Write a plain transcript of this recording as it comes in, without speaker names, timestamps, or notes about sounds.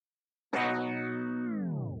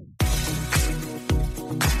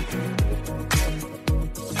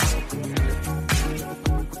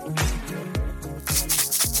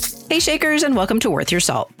Hey Shakers, and welcome to Worth Your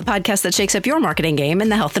Salt, the podcast that shakes up your marketing game in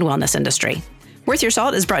the health and wellness industry. Worth Your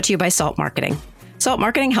Salt is brought to you by Salt Marketing. Salt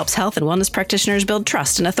Marketing helps health and wellness practitioners build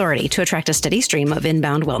trust and authority to attract a steady stream of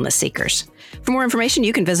inbound wellness seekers. For more information,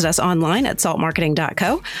 you can visit us online at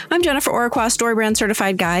saltmarketing.co. I'm Jennifer Oraquah, StoryBrand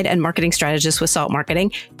Certified Guide and Marketing Strategist with Salt Marketing,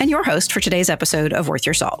 and your host for today's episode of Worth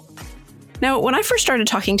Your Salt. Now, when I first started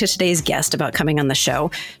talking to today's guest about coming on the show,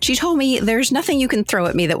 she told me there's nothing you can throw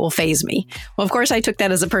at me that will faze me. Well, of course, I took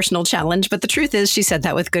that as a personal challenge, but the truth is she said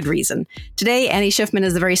that with good reason. Today, Annie Schiffman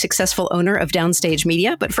is the very successful owner of Downstage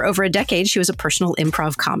Media, but for over a decade, she was a personal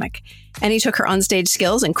improv comic. Annie took her onstage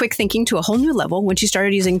skills and quick thinking to a whole new level when she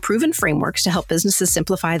started using proven frameworks to help businesses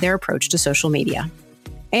simplify their approach to social media.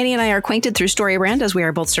 Annie and I are acquainted through StoryBrand as we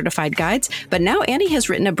are both certified guides, but now Annie has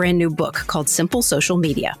written a brand new book called Simple Social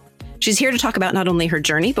Media. She's here to talk about not only her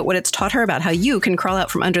journey, but what it's taught her about how you can crawl out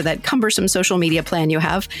from under that cumbersome social media plan you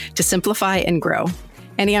have to simplify and grow.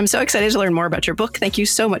 Annie, I'm so excited to learn more about your book. Thank you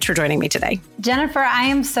so much for joining me today. Jennifer, I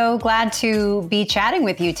am so glad to be chatting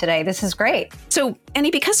with you today. This is great. So, Annie,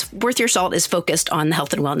 because Worth Your Salt is focused on the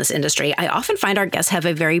health and wellness industry, I often find our guests have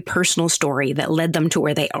a very personal story that led them to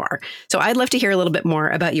where they are. So I'd love to hear a little bit more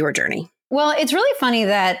about your journey. Well, it's really funny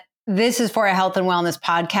that this is for a health and wellness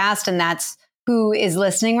podcast, and that's who is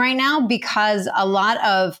listening right now, because a lot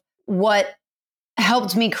of what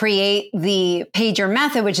helped me create the pager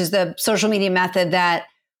method, which is the social media method that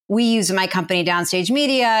we use in my company, Downstage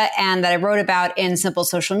Media, and that I wrote about in Simple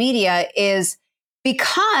Social Media, is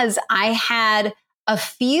because I had a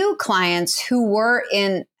few clients who were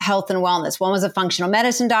in health and wellness. One was a functional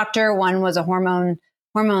medicine doctor, one was a hormone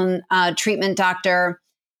treatment doctor,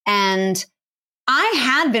 and I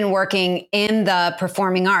had been working in the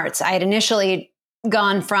performing arts. I had initially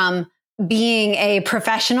gone from being a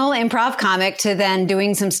professional improv comic to then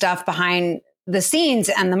doing some stuff behind the scenes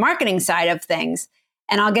and the marketing side of things.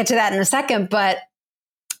 And I'll get to that in a second, but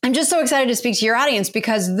I'm just so excited to speak to your audience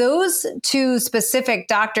because those two specific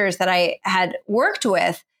doctors that I had worked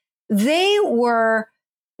with, they were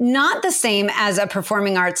not the same as a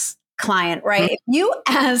performing arts client, right? Mm-hmm. If you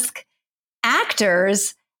ask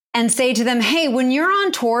actors and say to them, hey, when you're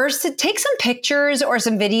on tours, take some pictures or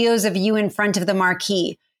some videos of you in front of the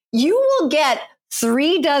marquee. You will get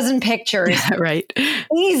 36 pictures right.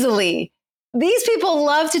 easily. These people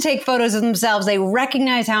love to take photos of themselves. They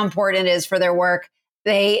recognize how important it is for their work.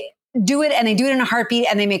 They do it and they do it in a heartbeat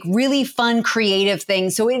and they make really fun, creative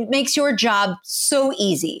things. So it makes your job so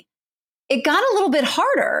easy. It got a little bit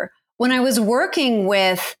harder when I was working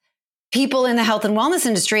with people in the health and wellness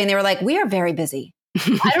industry and they were like, we are very busy.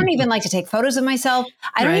 I don't even like to take photos of myself.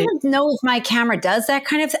 I don't even know if my camera does that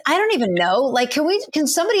kind of thing. I don't even know. Like, can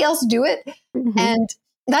somebody else do it? Mm-hmm. And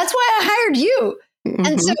that's why I hired you. Mm-hmm.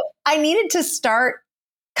 And so I needed to start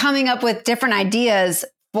coming up with different ideas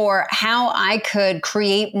for how I could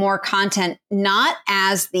create more content, not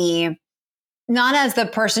as the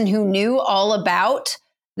person who knew all about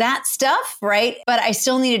that stuff, right? But I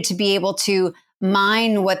still needed to be able to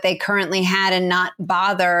mine what they currently had and not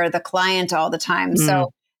bother the client all the time.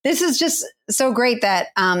 So this is just so great that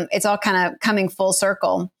it's all kind of coming full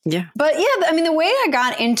circle. Yeah. But yeah, I mean, the way I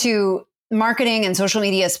got into marketing and social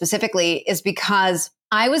media specifically is because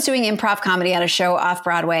I was doing improv comedy at a show off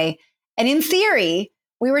Broadway. And in theory,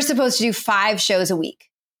 we were supposed to do 5 shows a week.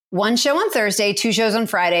 1 show on Thursday, 2 shows on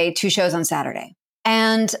Friday, 2 shows on Saturday.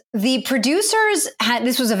 And the producers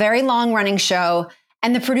this was a very long running show.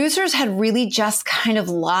 And the producers had really just kind of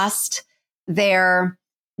lost their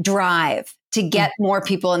drive to get more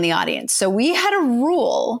people in the audience. So we had a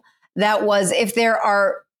rule that was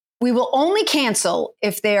we will only cancel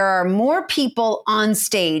if there are more people on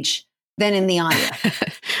stage than in the audience.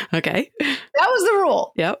 Okay. That was the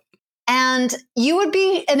rule. Yep. And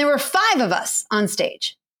there were 5 of us on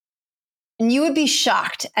stage. And you would be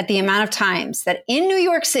shocked at the amount of times that in New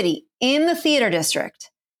York City, in the theater district,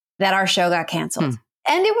 that our show got canceled.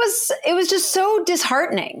 And it was just so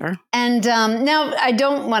disheartening. Sure. And now I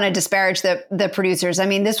don't want to disparage the producers. I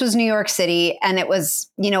mean, this was New York City and it was,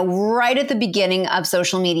 right at the beginning of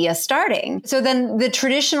social media starting. So then the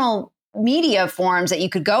traditional media forms that you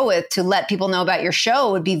could go with to let people know about your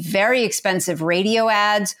show would be very expensive radio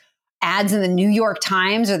ads in the New York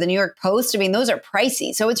Times or the New York Post. I mean, those are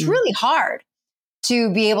pricey. So it's really hard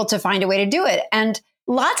to be able to find a way to do it. And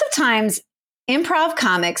lots of times improv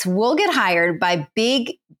comics will get hired by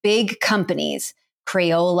big companies,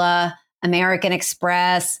 Crayola, American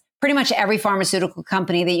Express, pretty much every pharmaceutical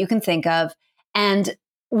company that you can think of. And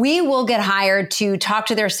we will get hired to talk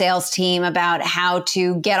to their sales team about how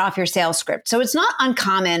to get off your sales script. So it's not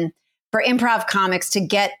uncommon for improv comics to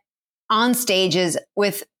get on stages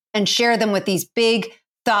with and share them with these big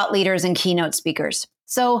thought leaders and keynote speakers.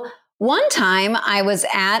 So one time I was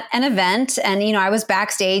at an event and, I was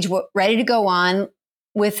backstage ready to go on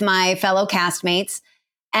with my fellow castmates.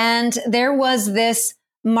 And there was this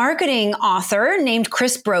marketing author named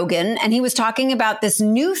Chris Brogan, and he was talking about this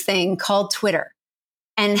new thing called Twitter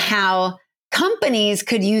and how companies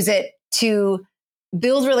could use it to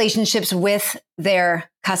build relationships with their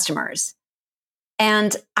customers.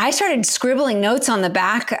 And I started scribbling notes on the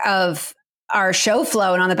back of our show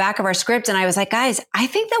flow and on the back of our script. And I was like, guys, I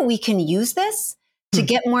think that we can use this to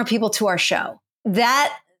get more people to our show.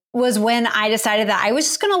 That was when I decided that I was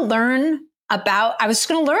just going to learn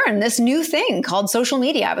this new thing called social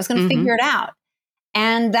media. I was going to figure it out.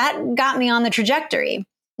 And that got me on the trajectory.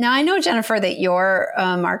 Now, I know, Jennifer, that you're a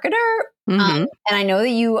marketer, and I know that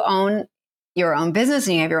you own your own business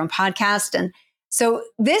and you have your own podcast. And so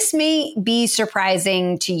this may be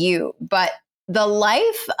surprising to you, but the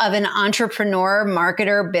life of an entrepreneur,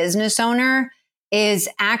 marketer, business owner is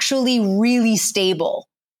actually really stable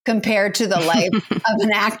compared to the life of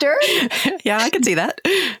an actor. Yeah, I can see that.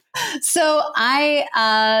 So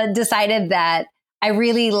I decided that I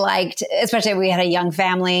really liked, especially we had a young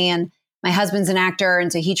family and my husband's an actor.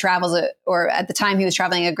 And so he travels, or at the time he was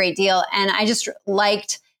traveling a great deal. And I just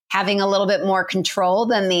liked having a little bit more control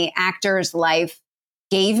than the actor's life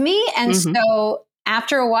gave me. And so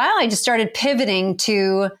after a while, I just started pivoting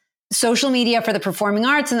to social media for the performing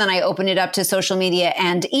arts. And then I opened it up to social media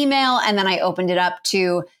and email. And then I opened it up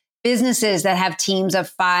to businesses that have teams of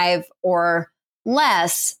 5 or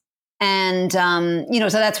less. And, so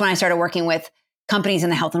that's when I started working with companies in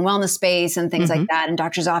the health and wellness space and things like that, and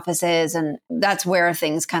doctors' offices. And that's where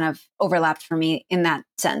things kind of overlapped for me in that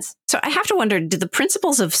sense. So I have to wonder, did the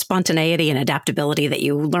principles of spontaneity and adaptability that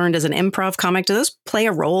you learned as an improv comic, do those play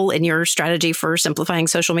a role in your strategy for simplifying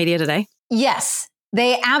social media today? Yes,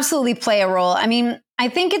 they absolutely play a role. I mean, I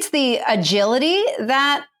think it's the agility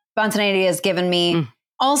that spontaneity has given me.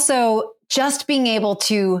 Also, just being able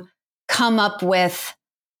to come up with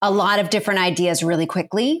a lot of different ideas really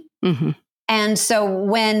quickly. And so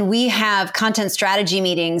when we have content strategy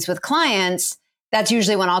meetings with clients, that's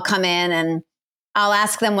usually when I'll come in and I'll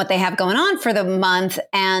ask them what they have going on for the month.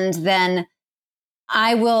 And then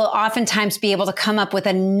I will oftentimes be able to come up with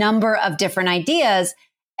a number of different ideas.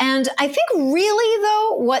 And I think really,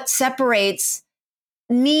 though, what separates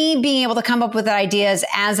me being able to come up with ideas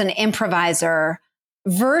as an improviser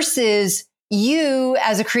versus you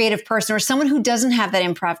as a creative person or someone who doesn't have that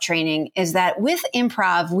improv training is that with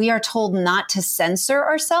improv, we are told not to censor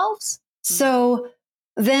ourselves. So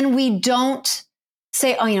then we don't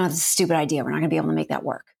say, oh, it's a stupid idea. We're not going to be able to make that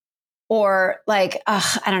work. Or like,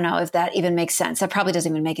 I don't know if that even makes sense. That probably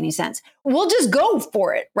doesn't even make any sense. We'll just go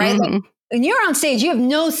for it, right? Like, when you're on stage, you have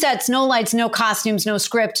no sets, no lights, no costumes, no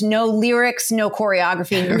script, no lyrics, no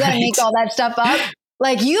choreography. You got to make all that stuff up.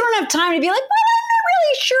 Like, you don't have time to be like,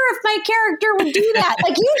 really sure if my character would do that.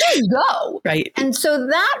 Like, you just go. Right. And so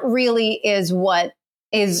that really is what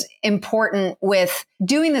is important with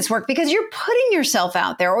doing this work, because you're putting yourself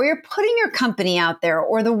out there, or you're putting your company out there,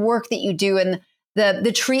 or the work that you do and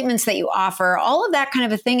the treatments that you offer, all of that kind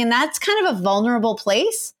of a thing. And that's kind of a vulnerable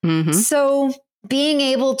place. So being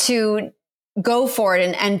able to go for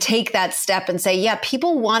it and take that step and say, yeah,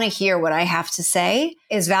 people want to hear what I have to say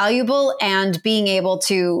is valuable. And being able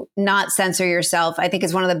to not censor yourself, I think,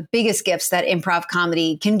 is one of the biggest gifts that improv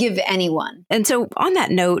comedy can give anyone. And so on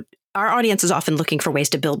that note, our audience is often looking for ways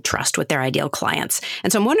to build trust with their ideal clients.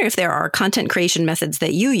 And so I'm wondering if there are content creation methods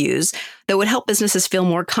that you use that would help businesses feel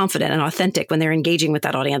more confident and authentic when they're engaging with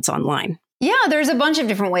that audience online. Yeah, there's a bunch of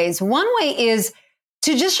different ways. One way is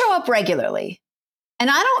to just show up regularly. And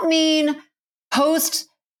I don't mean post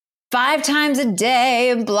 5 times a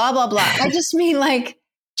day, blah, blah, blah. I just mean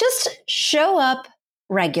just show up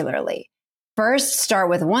regularly. First, start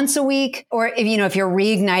with once a week, or if you're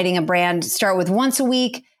reigniting a brand, start with once a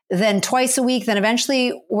week, then twice a week, then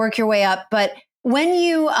eventually work your way up. But when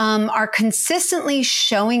you are consistently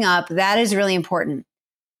showing up, that is really important.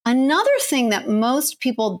 Another thing that most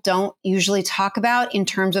people don't usually talk about in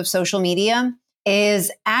terms of social media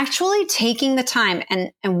is actually taking the time.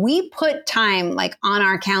 And we put time on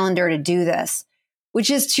our calendar to do this, which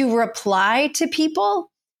is to reply to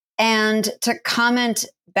people and to comment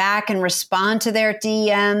back and respond to their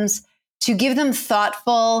DMs, to give them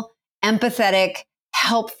thoughtful, empathetic,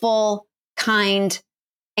 helpful, kind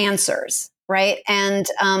answers, right? And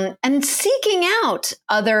seeking out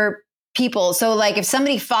other people. So if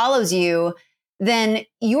somebody follows you, then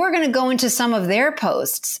you're going to go into some of their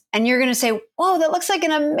posts and you're going to say, whoa, that looks like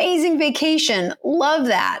an amazing vacation. Love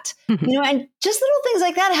that. And just little things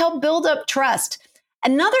like that help build up trust.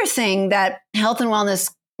 Another thing that health and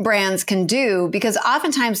wellness brands can do, because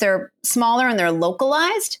oftentimes they're smaller and they're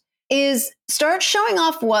localized, is start showing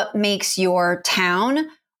off what makes your town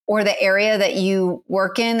or the area that you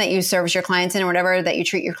work in, that you service your clients in, or whatever that you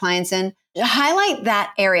treat your clients in. Highlight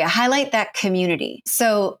that area, highlight that community.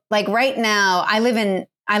 So like right now, I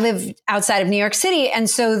live outside of New York City. And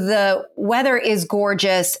so the weather is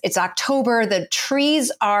gorgeous. It's October. The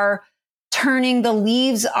trees are turning. The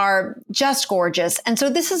leaves are just gorgeous. And so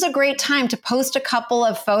this is a great time to post a couple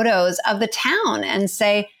of photos of the town and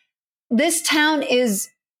say, this town is,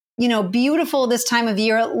 beautiful this time of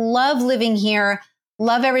year. Love living here.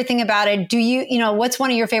 Love everything about it. What's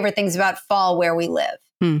one of your favorite things about fall where we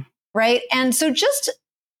live? Right. And so just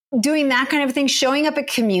doing that kind of thing, showing up at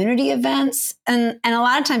community events. And a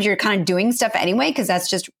lot of times you're kind of doing stuff anyway, because that's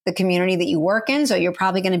just the community that you work in. So you're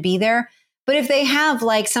probably going to be there. But if they have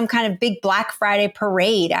like some kind of big Black Friday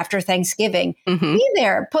parade after Thanksgiving, be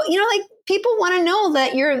there. People want to know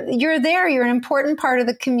that you're there. You're an important part of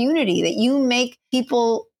the community, that you make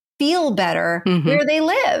people feel better where they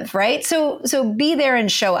live. Right. So be there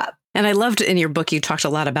and show up. And I loved in your book, you talked a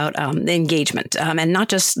lot about engagement and not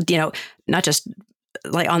just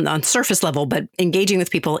like on surface level, but engaging with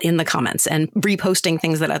people in the comments and reposting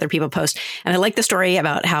things that other people post. And I like the story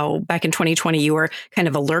about how back in 2020, you were kind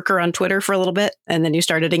of a lurker on Twitter for a little bit, and then you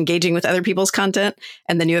started engaging with other people's content.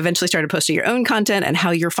 And then you eventually started posting your own content, and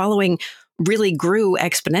how your following really grew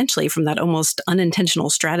exponentially from that almost unintentional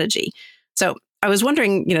strategy. So I was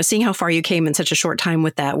wondering, seeing how far you came in such a short time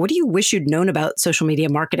with that, what do you wish you'd known about social media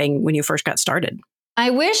marketing when you first got started? I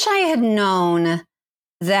wish I had known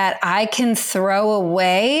that I can throw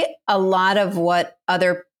away a lot of what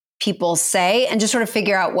other people say and just sort of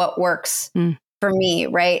figure out what works for me,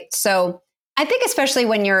 right? So I think especially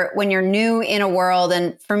when you're new in a world,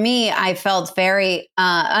 and for me, I felt very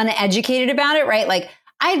uneducated about it, right? Like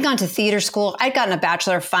I had gone to theater school, I'd gotten a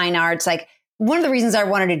Bachelor of Fine Arts. Like one of the reasons I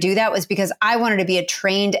wanted to do that was because I wanted to be a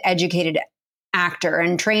trained, educated actor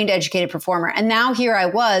and trained, educated performer. And now here I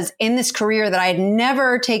was in this career that I had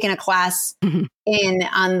never taken a class in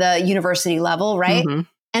on the university level, right?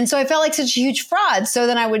 And so I felt like such a huge fraud. So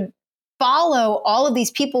then I would follow all of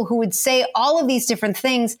these people who would say all of these different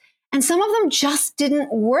things. And some of them just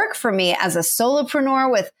didn't work for me as a solopreneur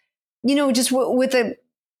with, just with a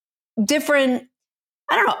different,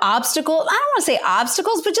 obstacles. I don't want to say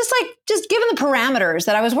obstacles, but just given the parameters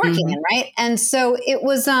that I was working in, right? And so it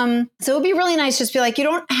was, so it would be really nice just to be like, you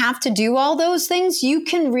don't have to do all those things. You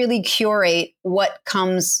can really curate what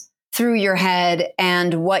comes through your head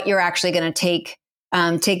and what you're actually going to take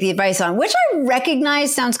the advice on, which I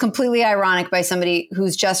recognize sounds completely ironic by somebody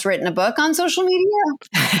who's just written a book on social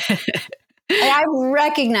media. I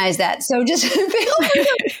recognize that. So just feel free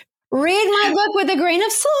to read my book with a grain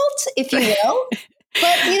of salt, if you will.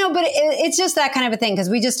 But, it's just that kind of a thing, because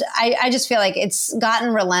I just feel like it's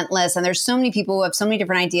gotten relentless, and there's so many people who have so many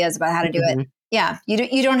different ideas about how to do it. Yeah.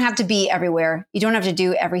 You don't have to be everywhere. You don't have to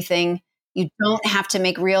do everything. You don't have to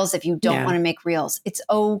make reels if you don't want to make reels. It's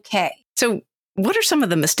okay. So what are some of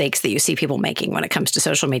the mistakes that you see people making when it comes to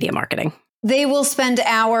social media marketing? They will spend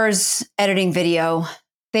hours editing video.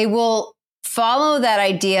 They will follow that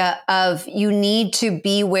idea of you need to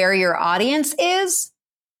be where your audience is,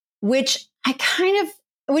 which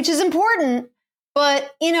is important,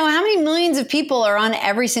 but how many millions of people are on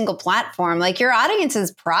every single platform? Like your audience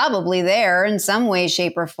is probably there in some way,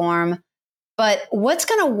 shape, or form, but what's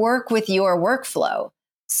going to work with your workflow?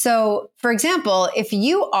 So for example, if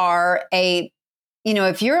you are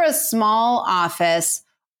if you're a small office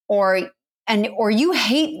or you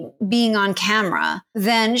hate being on camera,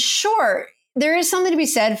 then sure, there is something to be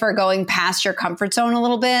said for going past your comfort zone a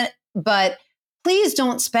little bit, but please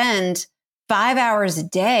don't spend 5 hours a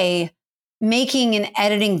day making and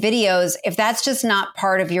editing videos if that's just not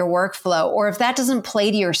part of your workflow, or if that doesn't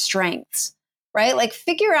play to your strengths, right? Like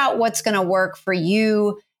figure out what's going to work for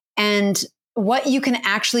you and what you can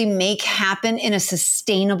actually make happen in a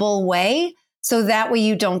sustainable way, so that way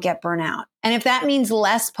you don't get burnout. And if that means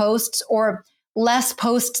less posts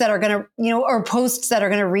that are going to, or posts that are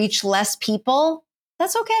going to reach less people,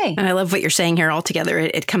 that's okay. And I love what you're saying here altogether.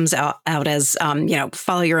 It comes out as,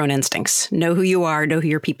 follow your own instincts, know who you are, know who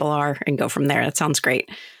your people are, and go from there. That sounds great.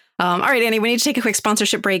 All right, Annie, we need to take a quick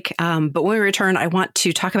sponsorship break. But when we return, I want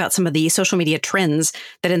to talk about some of the social media trends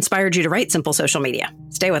that inspired you to write Simple Social Media.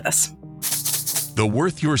 Stay with us. The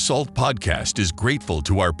Worth Your Salt podcast is grateful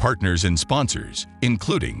to our partners and sponsors,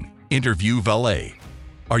 including Interview Valet.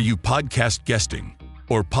 Are you podcast guesting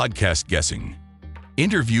or podcast guessing?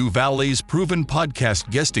 Interview Valet's proven podcast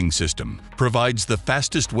guesting system provides the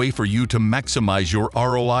fastest way for you to maximize your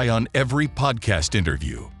ROI on every podcast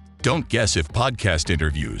interview. Don't guess if podcast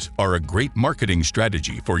interviews are a great marketing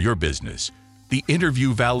strategy for your business. The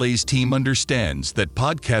Interview Valets team understands that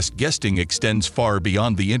podcast guesting extends far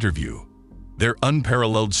beyond the interview. Their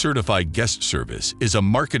unparalleled certified guest service is a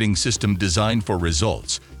marketing system designed for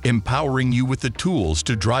results, empowering you with the tools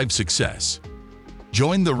to drive success.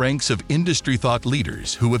 Join the ranks of industry thought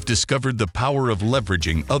leaders who have discovered the power of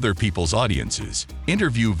leveraging other people's audiences.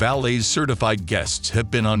 Interview Valets certified guests have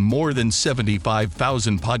been on more than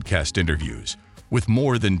 75,000 podcast interviews, with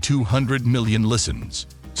more than 200 million listens.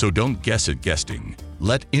 So don't guess at guesting.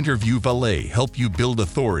 Let Interview Valet help you build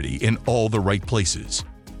authority in all the right places.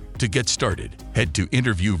 To get started, head to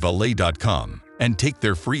interviewvalet.com and take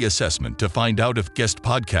their free assessment to find out if guest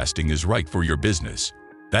podcasting is right for your business.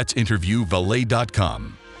 That's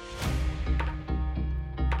interviewvalet.com.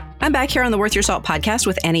 I'm back here on the Worth Your Salt podcast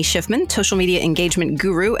with Annie Schiffman, social media engagement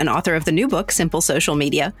guru and author of the new book, Simple Social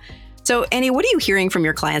Media. So, Annie, what are you hearing from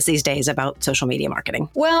your clients these days about social media marketing?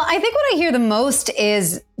 Well, I think what I hear the most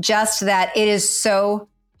is just that it is so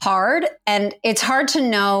hard, and it's hard to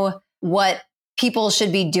know what people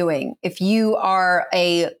should be doing. If you are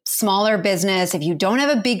a smaller business, if you don't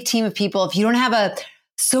have a big team of people, if you don't have a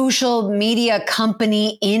social media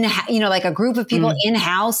company like a group of people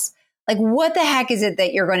in-house, like what the heck is it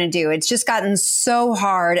that you're going to do? It's just gotten so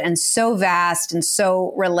hard and so vast and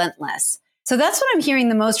so relentless. So that's what I'm hearing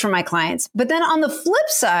the most from my clients. But then on the flip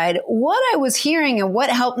side, what I was hearing and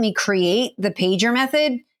what helped me create the pager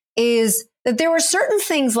method is that there were certain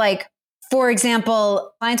things like, for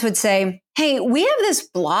example, clients would say, hey, we have this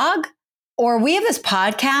blog or we have this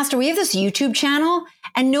podcast or we have this YouTube channel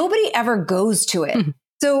and nobody ever goes to it.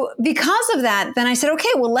 So because of that, then I said,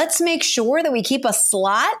 okay, well, let's make sure that we keep a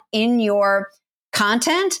slot in your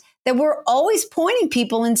content that we're always pointing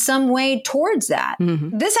people in some way towards that.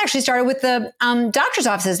 This actually started with the doctor's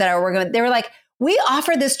offices that I were working with. They were like, we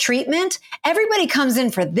offer this treatment. Everybody comes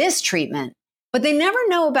in for this treatment, but they never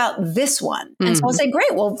know about this one. And so I'll say,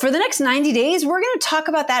 great, well, for the next 90 days, we're going to talk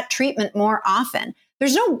about that treatment more often.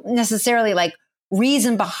 There's no necessarily like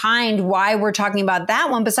reason behind why we're talking about that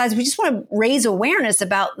one. Besides, we just want to raise awareness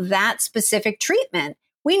about that specific treatment.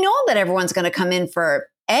 We know that everyone's going to come in for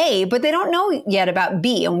A, but they don't know yet about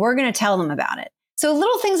B, and we're going to tell them about it. So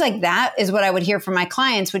little things like that is what I would hear from my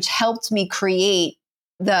clients, which helped me create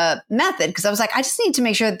the method. Because I was like, I just need to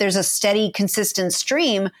make sure that there's a steady, consistent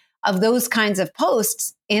stream of those kinds of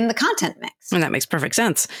posts in the content mix. And that makes perfect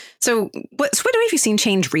sense. So what have you seen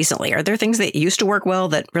change recently? Are there things that used to work well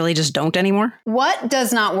that really just don't anymore? What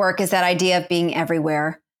does not work is that idea of being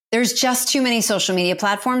everywhere. There's just too many social media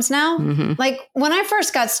platforms now. Like when I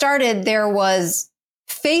first got started, there was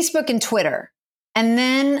Facebook and Twitter, and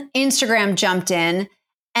then Instagram jumped in,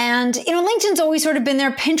 and, LinkedIn's always sort of been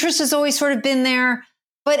there. Pinterest has always sort of been there.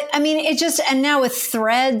 But I mean, and now with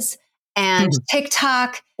Threads and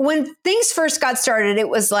TikTok, when things first got started, it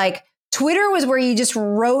was like Twitter was where you just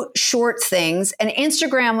wrote short things, and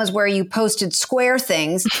Instagram was where you posted square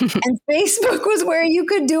things, and Facebook was where you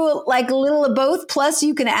could do like a little of both. Plus,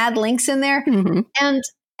 you can add links in there, and now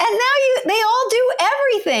they all do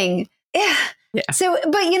everything. Yeah. So,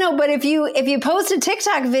 but if you post a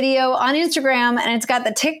TikTok video on Instagram and it's got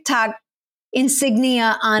the TikTok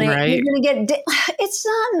insignia on it, you're going to get, it's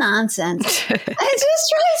not nonsense. It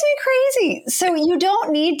just drives me crazy. So you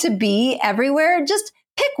don't need to be everywhere. Just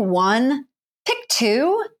pick one, pick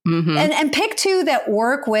two, and pick two that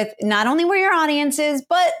work with not only where your audience is,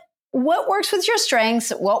 but what works with your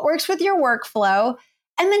strengths, what works with your workflow,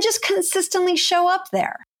 and then just consistently show up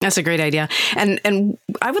there. That's a great idea. And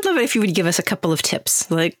I would love it if you would give us a couple of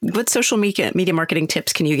tips. Like, what social media marketing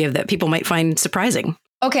tips can you give that people might find surprising?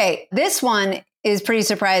 Okay, this one is pretty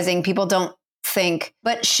surprising. People don't think,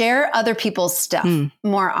 but share other people's stuff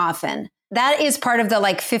more often. That is part of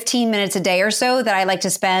the 15 minutes a day or so that I like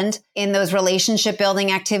to spend in those relationship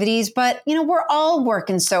building activities. But, we're all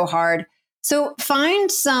working so hard. So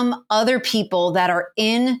find some other people that are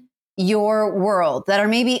in your world that are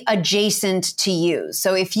maybe adjacent to you.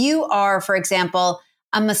 So if you are, for example,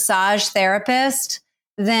 a massage therapist,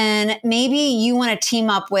 then maybe you want to team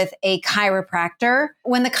up with a chiropractor.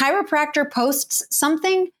 When the chiropractor posts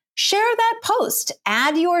something, share that post,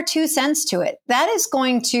 add your 2 cents to it. That is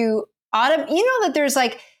going to that there's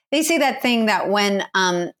they say that thing that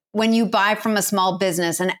when you buy from a small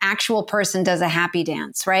business, an actual person does a happy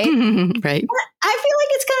dance, right? Right. I feel like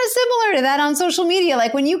it's kind of similar to that on social media.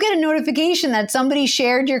 Like when you get a notification that somebody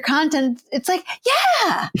shared your content, it's like,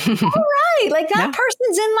 yeah, all right. Like that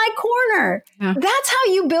person's in my corner. Yeah. That's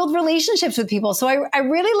how you build relationships with people. So I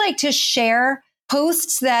really like to share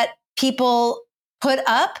posts that people put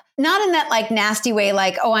up, not in that like nasty way,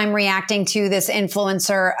 like, oh, I'm reacting to this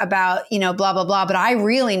influencer about, blah, blah, blah, but I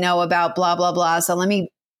really know about blah, blah, blah. So let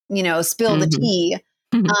me, spill the tea.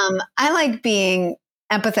 I like being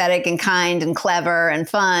empathetic and kind and clever and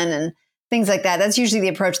fun and things like that. That's usually the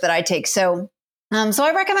approach that I take. So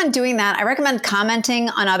I recommend doing that. I recommend commenting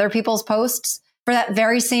on other people's posts for that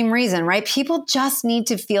very same reason, right? People just need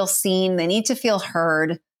to feel seen. They need to feel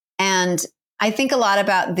heard. And I think a lot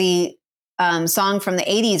about the song from the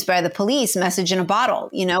 80s by the Police, Message in a Bottle,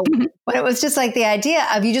 but it was just like the idea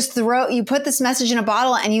of you put this message in a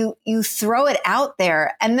bottle and you throw it out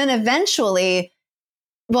there. And then eventually,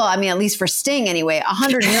 well, I mean, at least for Sting anyway,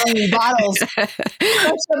 100 million bottles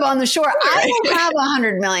crushed up on the shore. I don't have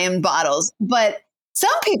 100 million bottles, but some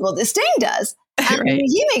people, Sting does. I mean,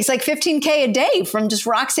 he makes like $15K a day from just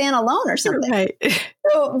Roxanne alone or something. Right.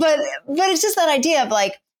 So, but it's just that idea of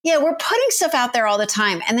like, yeah, we're putting stuff out there all the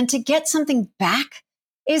time. And then to get something back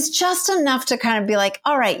is just enough to kind of be like,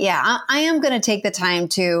 all right, yeah, I am going to take the time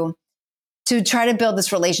to try to build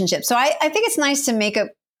this relationship. So I think it's nice to make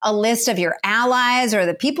a list of your allies or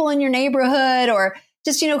the people in your neighborhood or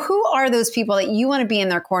just, who are those people that you want to be in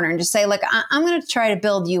their corner and just say, look, I'm going to try to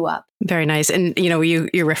build you up. Very nice. And,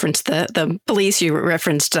 you referenced the Police, you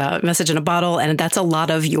referenced Message in a Bottle, and that's a lot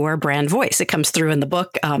of your brand voice. It comes through in the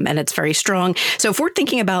book and it's very strong. So if we're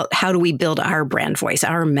thinking about how do we build our brand voice,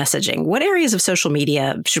 our messaging, what areas of social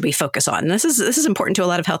media should we focus on? And this is important to a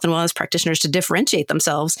lot of health and wellness practitioners to differentiate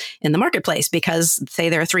themselves in the marketplace because say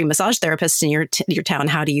there are 3 massage therapists in your town,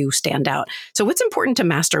 how do you stand out? So what's important to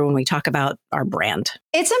master when we talk about our brand?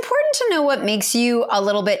 It's important to know what makes you a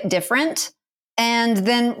little bit different. And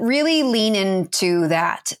then really lean into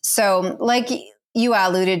that. So like you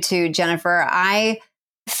alluded to, Jennifer, I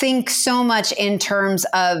think so much in terms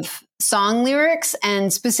of song lyrics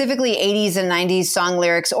and specifically 80s and 90s song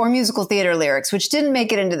lyrics or musical theater lyrics, which didn't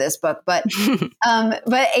make it into this book, but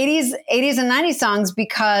 80s and 90s songs,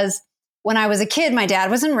 because when I was a kid, my dad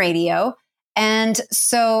was in radio. And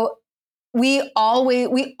so we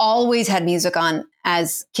always had music on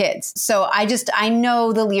as kids. So I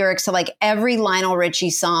know the lyrics to like every Lionel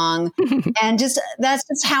Richie song and that's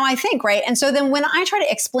just how I think. Right. And so then when I try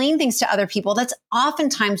to explain things to other people, that's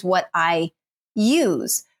oftentimes what I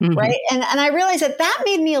use. Right. And I realized that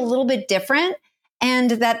made me a little bit different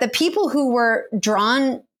and that the people who were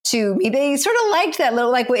drawn to me, they sort of liked that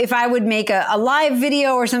little, like if I would make a live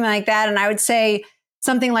video or something like that. And I would say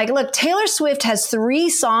something like, look, Taylor Swift has 3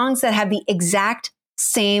 songs that have the exact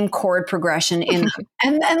same chord progression in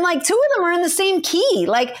them. And like 2 of them are in the same key.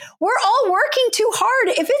 Like we're all working too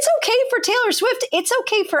hard. If it's okay for Taylor Swift, it's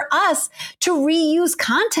okay for us to reuse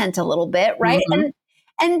content a little bit. Right.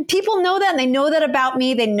 And people know that and they know that about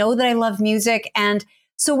me. They know that I love music. And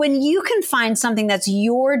so when you can find something that's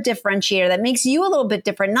your differentiator that makes you a little bit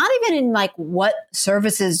different, not even in like what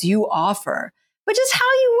services you offer, but just how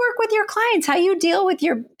you work with your clients, how you deal with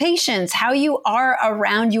your patients, how you are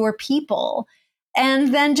around your people.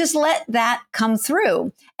 And then just let that come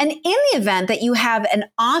through. And in the event that you have an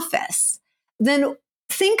office, then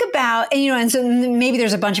think about, and so maybe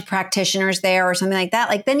there's a bunch of practitioners there or something like that.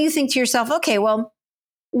 Like then you think to yourself, okay, well,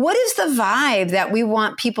 what is the vibe that we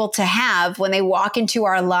want people to have when they walk into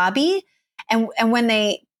our lobby and when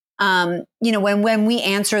they, when we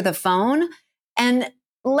answer the phone? And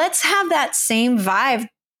let's have that same vibe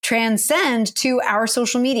transcend to our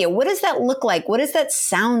social media. What does that look like? What does that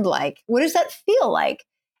sound like? What does that feel like?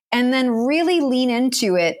 And then really lean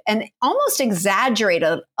into it and almost exaggerate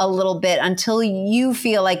a little bit until you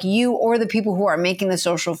feel like you or the people who are making the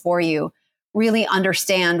social for you really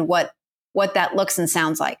understand what that looks and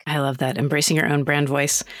sounds like. I love that. Embracing your own brand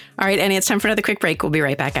voice. All right, Annie, it's time for another quick break. We'll be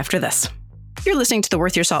right back after this. You're listening to the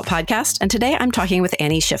Worth Your Salt podcast, and today I'm talking with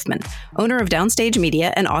Annie Schiffman, owner of Downstage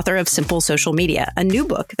Media and author of Simple Social Media, a new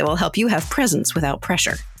book that will help you have presence without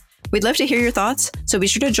pressure. We'd love to hear your thoughts, so be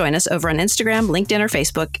sure to join us over on Instagram, LinkedIn, or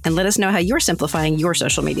Facebook, and let us know how you're simplifying your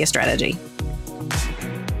social media strategy.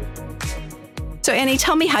 So Annie,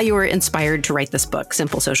 tell me how you were inspired to write this book,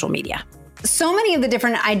 Simple Social Media. So many of the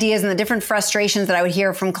different ideas and the different frustrations that I would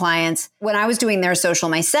hear from clients when I was doing their social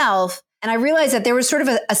myself. And I realized that there was sort of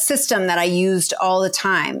a system that I used all the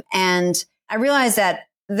time. And I realized that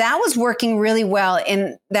was working really well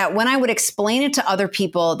in that when I would explain it to other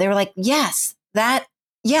people, they were like, yes,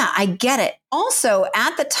 I get it. Also,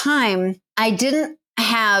 at the time, I didn't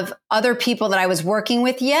have other people that I was working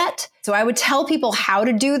with yet. So I would tell people how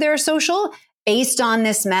to do their social based on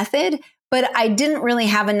this method. But I didn't really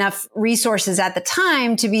have enough resources at the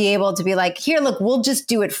time to be able to be like, here, look, we'll just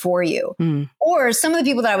do it for you. Or some of the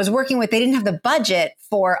people that I was working with, they didn't have the budget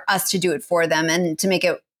for us to do it for them and to make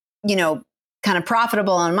it, kind of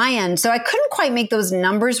profitable on my end. So I couldn't quite make those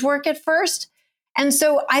numbers work at first. And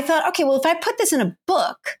so I thought, okay, well, if I put this in a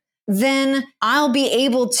book, then I'll be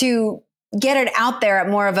able to get it out there at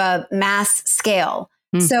more of a mass scale.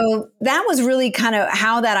 So that was really kind of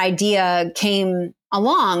how that idea came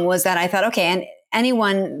along, was that I thought, okay, and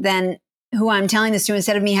anyone then who I'm telling this to,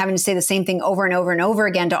 instead of me having to say the same thing over and over and over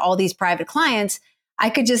again to all these private clients, I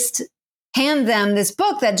could just hand them this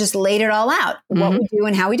book that just laid it all out, what we do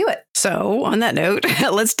and how we do it. So on that note,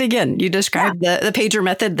 let's dig in. You described the pager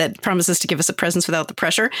method that promises to give us a presence without the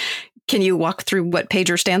pressure. Can you walk through what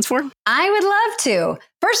pager stands for? I would love to.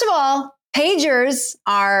 First of all, pagers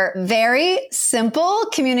are very simple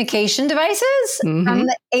communication devices from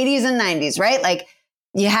the 80s and 90s, right? Like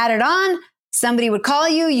you had it on, somebody would call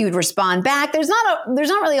you, you'd respond back. There's not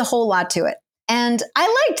really a whole lot to it. And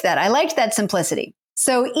I liked that. I liked that simplicity.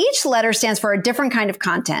 So each letter stands for a different kind of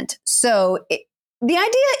content. So the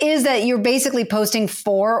idea is that you're basically posting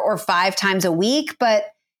 4 or 5 times a week. But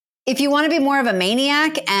if you want to be more of a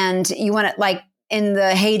maniac and you want to, like in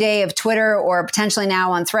the heyday of Twitter or potentially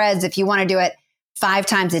now on Threads, if you want to do it 5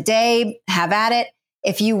 times a day, have at it.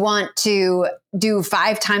 If you want to do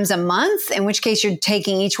 5 times a month, in which case you're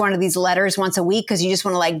taking each one of these letters once a week because you just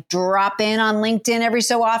want to like drop in on LinkedIn every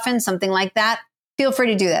so often, something like that, feel free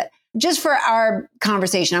to do that. Just for our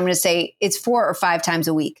conversation, I'm going to say it's 4 or 5 times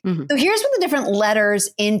a week. So here's what the different letters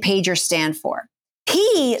in Pager stand for.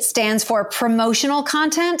 P stands for promotional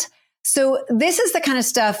content. So this is the kind of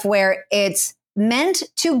stuff where it's meant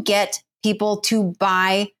to get people to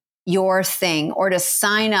buy your thing or to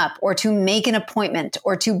sign up or to make an appointment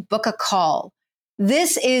or to book a call.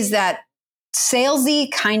 This is that salesy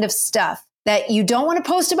kind of stuff that you don't want to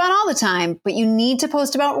post about all the time, but you need to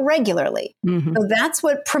post about regularly. So that's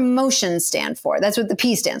what promotions stand for. That's what the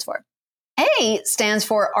P stands for. A stands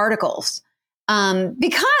for articles.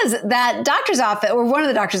 Because that doctor's office, or one of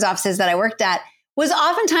the doctor's offices that I worked at, was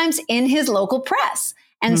oftentimes in his local press.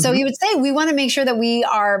 And so he would say, we want to make sure that we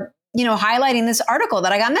are, highlighting this article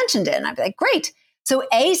that I got mentioned in. I'd be like, great. So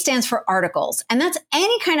A stands for articles. And that's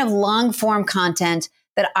any kind of long form content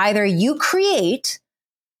that either you create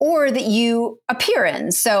or that you appear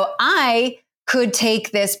in. So I could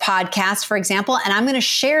take this podcast, for example, and I'm going to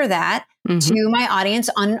share that to my audience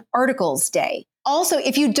on Articles Day. Also,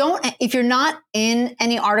 if you're not in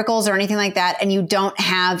any articles or anything like that, and you don't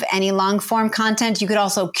have any long form content, you could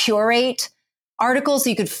also curate articles. So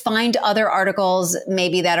you could find other articles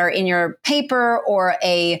maybe that are in your paper or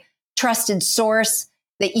a trusted source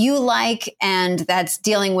that you like, and that's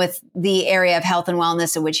dealing with the area of health and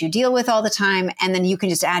wellness in which you deal with all the time. And then you can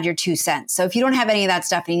just add your 2 cents. So if you don't have any of that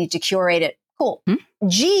stuff and you need to curate it, cool.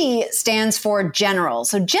 G stands for general.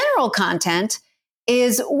 So general content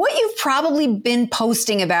is what you've probably been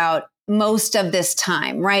posting about most of this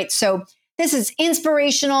time, right? So this is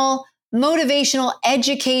inspirational, motivational,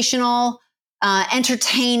 educational,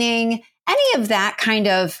 entertaining, any of that kind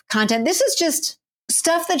of content. This is just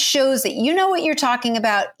stuff that shows that you know what you're talking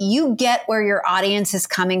about, you get where your audience is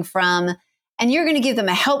coming from, and you're going to give them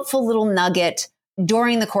a helpful little nugget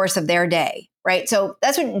during the course of their day, right? So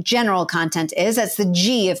that's what general content is. That's the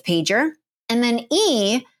G of Pager. And then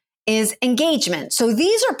E is engagement. So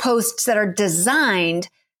these are posts that are designed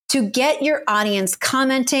to get your audience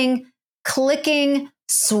commenting, clicking,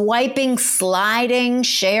 swiping, sliding,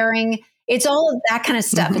 sharing. It's all of that kind of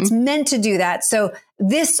stuff. It's meant to do that. So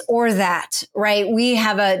this or that, right? We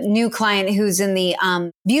have a new client who's in the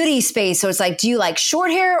beauty space. So it's like, do you like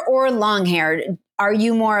short hair or long hair? Are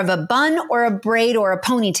you more of a bun or a braid or a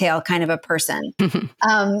ponytail kind of a person?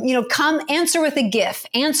 Come answer with a GIF,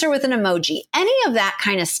 answer with an emoji, any of that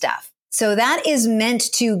kind of stuff. So that is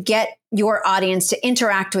meant to get your audience to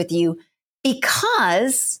interact with you,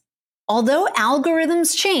 because although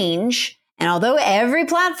algorithms change, and although every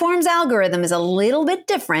platform's algorithm is a little bit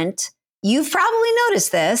different, you've probably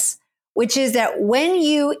noticed this, which is that when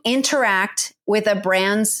you interact with a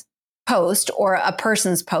brand's post or a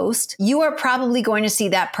person's post, you are probably going to see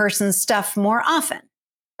that person's stuff more often,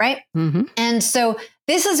 right? And so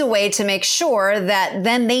this is a way to make sure that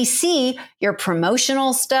then they see your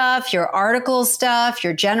promotional stuff, your article stuff,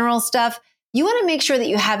 your general stuff. You want to make sure that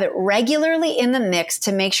you have it regularly in the mix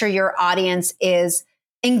to make sure your audience is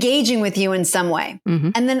engaging with you in some way.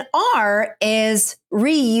 And then R is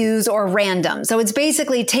reuse or random. So it's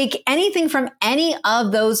basically take anything from any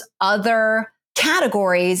of those other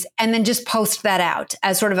categories and then just post that out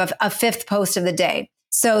as sort of a fifth post of the day.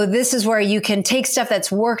 So this is where you can take stuff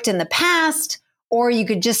that's worked in the past, or you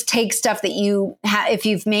could just take stuff that you have, if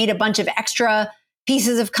you've made a bunch of extra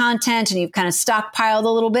pieces of content and you've kind of stockpiled a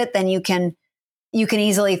little bit, then you can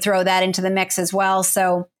easily throw that into the mix as well.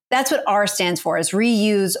 So That's what R stands for, is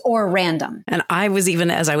reuse or random. And I was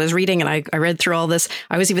even, as I was reading and I read through all this,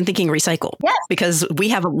 I was even thinking recycle. Yes. Because we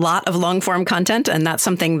have a lot of long form content, and that's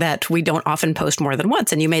something that we don't often post more than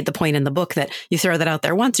once. And you made the point in the book that you throw that out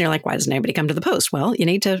there once and you're like, why doesn't anybody come to the post? Well, you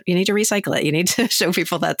need to recycle it. You need to show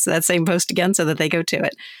people that same post again so that they go to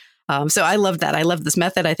it. So I love that. I love this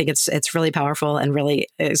method. I think it's really powerful and really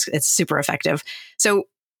it's super effective. So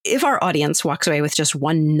if our audience walks away with just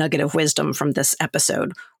one nugget of wisdom from this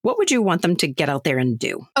episode, what would you want them to get out there and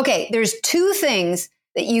do? Okay, there's 2 things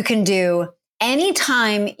that you can do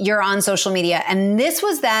anytime you're on social media. And this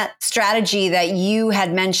was that strategy that you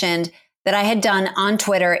had mentioned that I had done on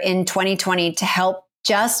Twitter in 2020 to help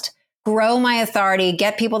just grow my authority,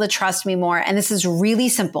 get people to trust me more. And this is really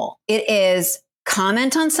simple. It is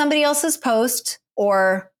comment on somebody else's post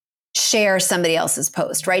or share somebody else's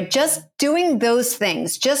post, right? Just doing those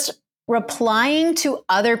things, just replying to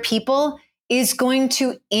other people is going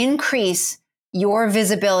to increase your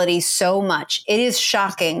visibility so much. It is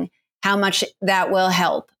shocking how much that will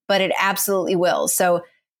help, but it absolutely will. So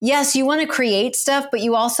yes, you want to create stuff, but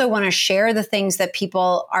you also want to share the things that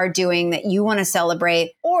people are doing that you want to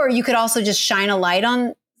celebrate. Or you could also just shine a light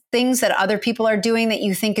on things that other people are doing that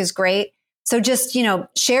you think is great. So just,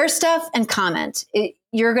 share stuff and comment.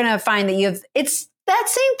 You're going to find that it's that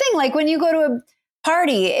same thing. Like when you go to a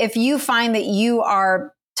party, if you find that you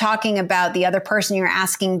are talking about the other person, you're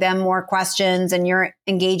asking them more questions and you're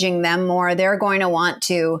engaging them more, they're going to want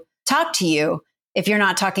to talk to you if you're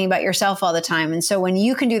not talking about yourself all the time. And so when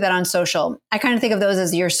you can do that on social, I kind of think of those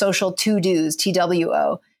as your social to-dos,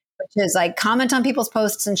 TWO, which is like comment on people's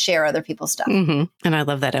posts and share other people's stuff. Mm-hmm. And I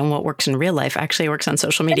love that. And what works in real life actually works on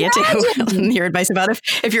social media too. Your advice about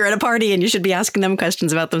if you're at a party and you should be asking them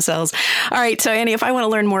questions about themselves. All right. So Annie, if I want to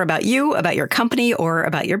learn more about you, about your company, or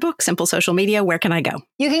about your book, Simple Social Media, where can I go?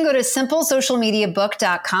 You can go to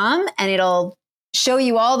simplesocialmediabook.com and it'll show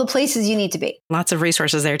you all the places you need to be. Lots of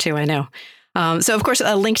resources there too, I know. So, of course,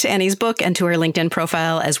 a link to Annie's book and to her LinkedIn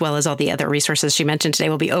profile, as well as all the other resources she mentioned today,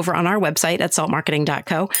 will be over on our website at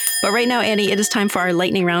saltmarketing.co. But right now, Annie, it is time for our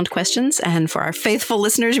lightning round questions. And for our faithful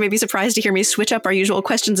listeners, you may be surprised to hear me switch up our usual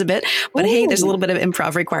questions a bit. But hey, there's a little bit of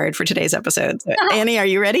improv required for today's episode. So, Annie, are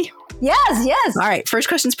you ready? Yes. All right. First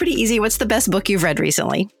question's pretty easy. What's the best book you've read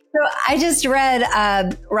recently? So I just read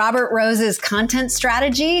Robert Rose's Content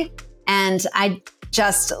Strategy, and I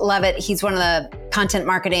just love it. He's one of the content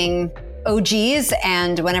marketing OGs,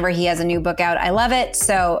 and whenever he has a new book out, I love it.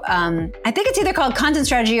 So I think it's either called Content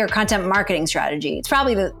Strategy or Content Marketing Strategy. It's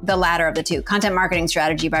probably the latter of the two. Content Marketing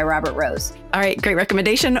Strategy by Robert Rose. All right, great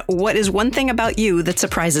recommendation. What is one thing about you that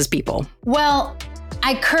surprises people? Well,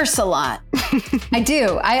 I curse a lot. I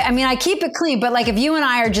do. I mean, I keep it clean, but like if you and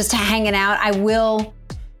I are just hanging out, I will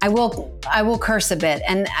curse a bit,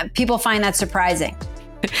 and people find that surprising.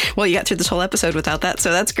 Well, you got through this whole episode without that,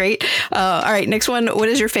 so that's great. All right, next one. What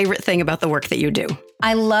is your favorite thing about the work that you do?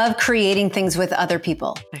 I love creating things with other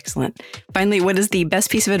people. Excellent. Finally, what is the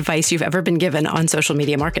best piece of advice you've ever been given on social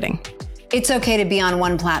media marketing? It's okay to be on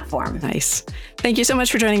one platform. Nice. Thank you so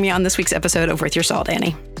much for joining me on this week's episode of Worth Your Salt,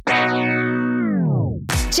 Annie.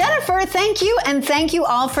 Jennifer, thank you. And thank you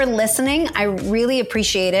all for listening. I really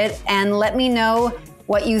appreciate it. And let me know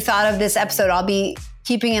what you thought of this episode. I'll be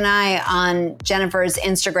keeping an eye on Jennifer's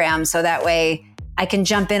Instagram so that way I can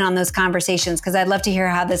jump in on those conversations, because I'd love to hear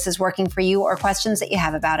how this is working for you or questions that you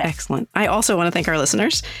have about it. Excellent. I also want to thank our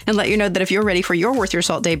listeners and let you know that if you're ready for your Worth Your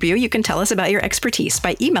Salt debut, you can tell us about your expertise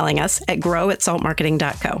by emailing us at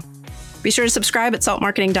grow@saltmarketing.co. Be sure to subscribe at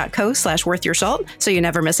saltmarketing.co/worthyoursalt so you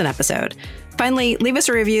never miss an episode. Finally, leave us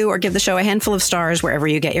a review or give the show a handful of stars wherever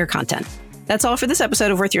you get your content. That's all for this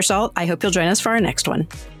episode of Worth Your Salt. I hope you'll join us for our next one.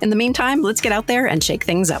 In the meantime, let's get out there and shake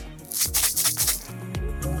things up.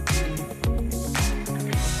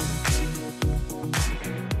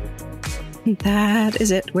 That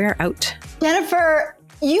is it. We're out. Jennifer,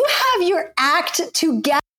 you have your act together.